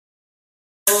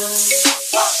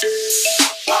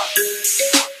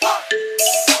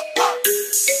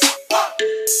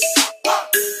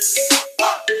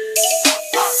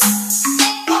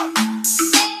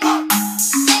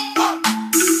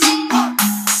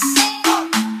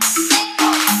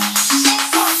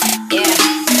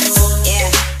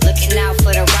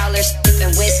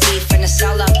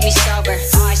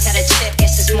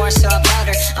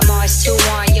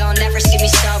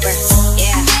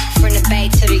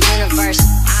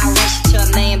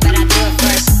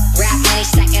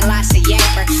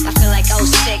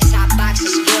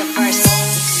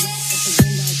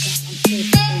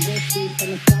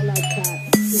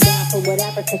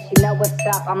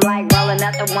up. I'm like rolling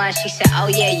up the one. She said, oh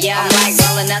yeah, yeah. I'm like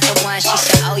rolling up the one. She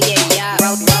said, oh yeah, yeah.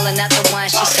 Rolling up the one.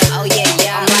 She said, oh yeah,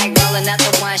 yeah. I'm like rolling up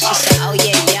the one. She said, oh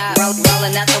yeah, yeah.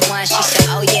 Rolling up the one. She said,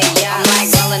 oh yeah, yeah. I'm like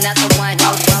rolling up the one.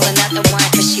 Rolling up the one.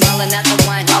 Cause she rolling up the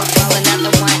one. Rolling up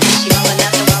the one. Cause she rolling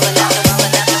up the rolling up the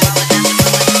rolling up the rolling up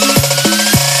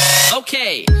the.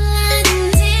 Okay.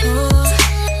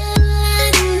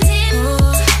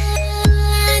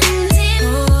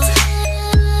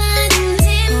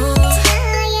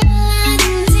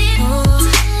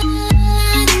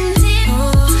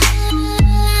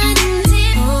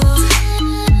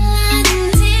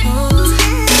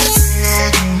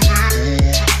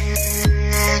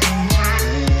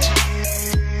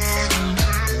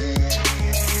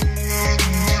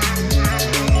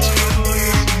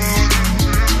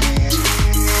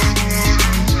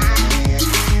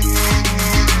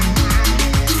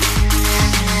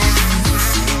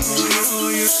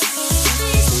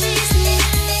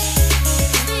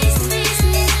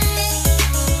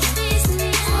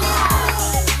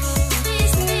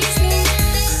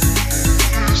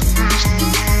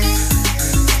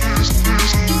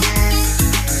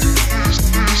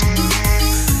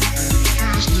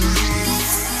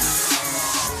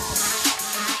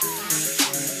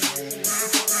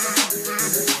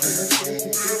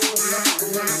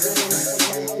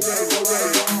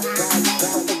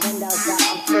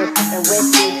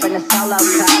 From the solo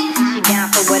cup, she down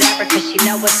for whatever, cause she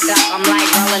know what's up. I'm like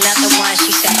rolling up the one.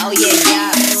 She said, oh yeah,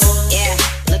 yeah, yeah.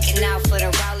 Looking out for the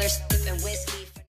road.